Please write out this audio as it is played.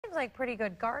seems like pretty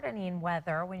good gardening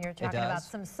weather when you're talking about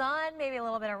some sun, maybe a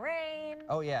little bit of rain.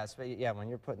 Oh, yeah. Yeah, when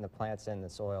you're putting the plants in the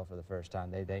soil for the first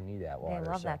time, they need that water. They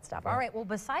love that stuff. Yeah. All right, well,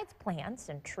 besides plants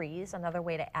and trees, another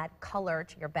way to add color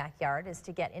to your backyard is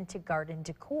to get into garden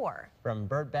decor. From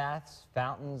bird baths,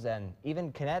 fountains, and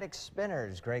even kinetic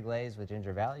spinners, Greg Leyes with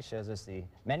Ginger Valley shows us the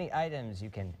many items you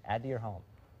can add to your home.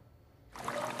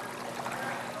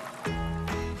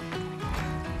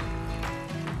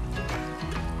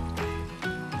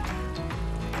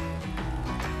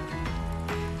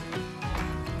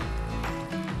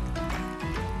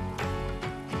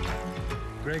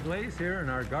 Greg Leyes here in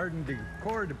our garden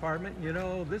decor department. You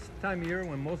know, this time of year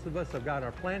when most of us have got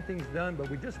our plantings done, but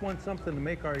we just want something to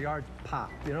make our yards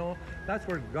pop, you know, that's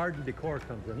where garden decor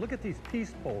comes in. Look at these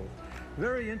peace poles.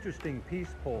 Very interesting peace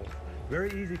poles. Very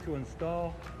easy to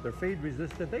install. They're fade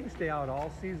resistant. They can stay out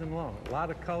all season long. A lot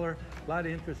of color, a lot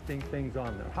of interesting things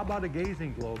on there. How about a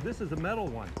gazing globe? This is a metal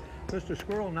one. Mr.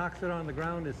 Squirrel knocks it on the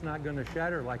ground, it's not going to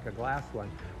shatter like a glass one.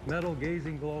 Metal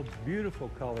gazing globes, beautiful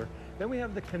color. Then we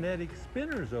have the kinetic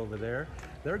spinners over there.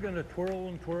 They're going to twirl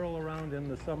and twirl around in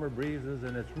the summer breezes,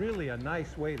 and it's really a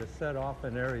nice way to set off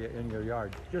an area in your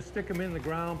yard. Just stick them in the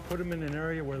ground, put them in an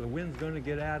area where the wind's going to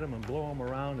get at them and blow them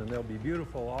around, and they'll be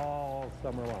beautiful all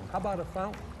summer long. How about a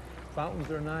fountain?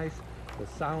 Fountains are nice. The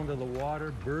sound of the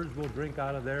water, birds will drink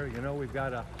out of there. You know, we've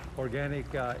got an organic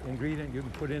ingredient you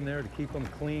can put in there to keep them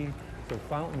clean. So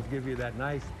fountains give you that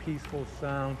nice, peaceful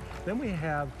sound. Then we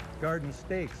have garden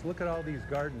stakes. Look at all these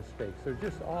garden stakes. They're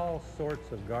just all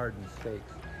sorts of garden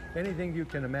stakes. Anything you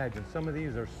can imagine. Some of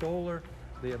these are solar.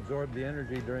 They absorb the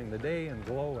energy during the day and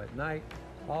glow at night.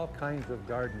 All kinds of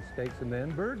garden stakes. And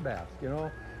then bird baths. You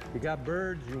know, you got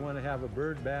birds, you want to have a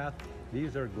bird bath.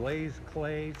 These are glazed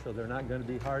clay, so they're not going to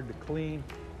be hard to clean.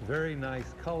 Very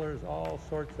nice colors, all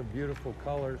sorts of beautiful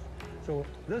colors. So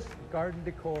this garden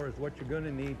decor is what you're going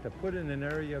to need to put in an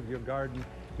area of your garden,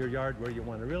 your yard, where you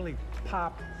want to really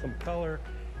pop some color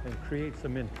and create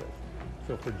some interest.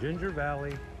 So for Ginger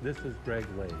Valley, this is Greg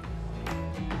Leyes.